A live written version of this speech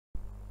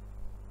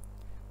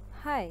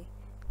Hi,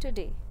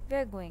 today we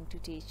are going to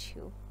teach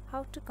you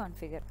how to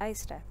configure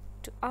IceWarp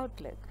to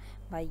Outlook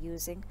by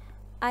using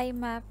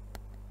IMAP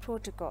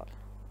protocol.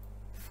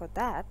 For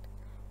that,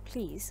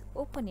 please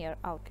open your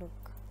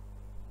Outlook.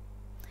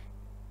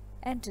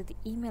 Enter the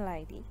email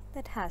ID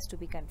that has to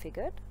be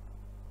configured.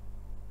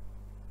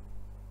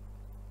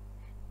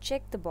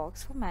 Check the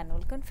box for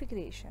manual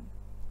configuration.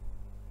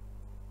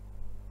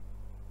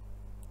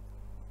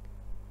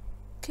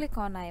 Click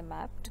on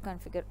IMAP to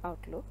configure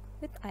Outlook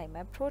with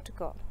IMAP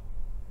protocol.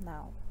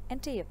 Now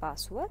enter your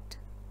password.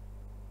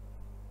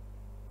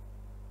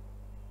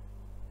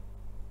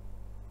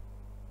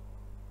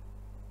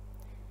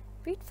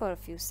 Wait for a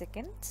few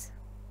seconds.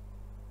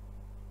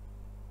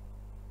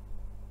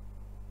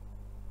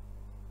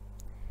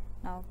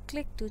 Now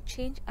click to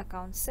change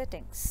account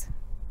settings.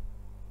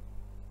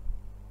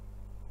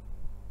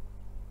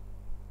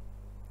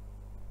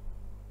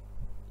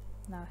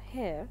 Now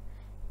here,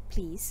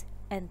 please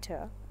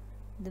enter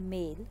the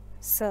mail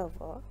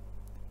server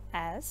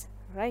as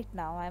right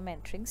now I am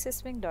entering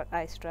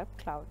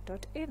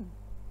sysmic.icewarpcloud.in.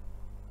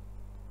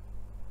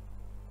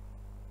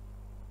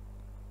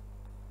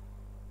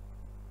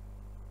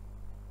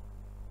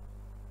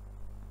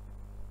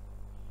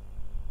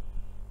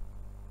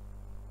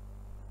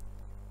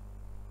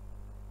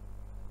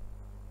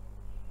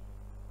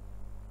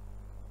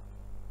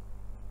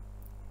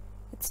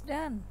 It's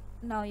done.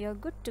 Now you're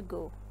good to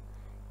go.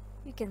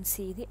 You can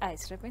see the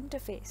IceWarp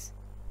interface.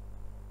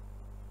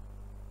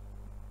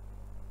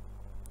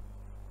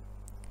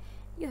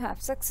 You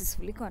have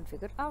successfully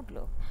configured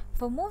Outlook.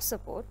 For more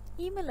support,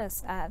 email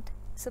us at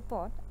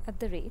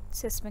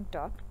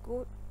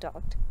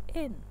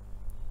support@sysmic.co.in.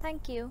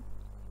 Thank you.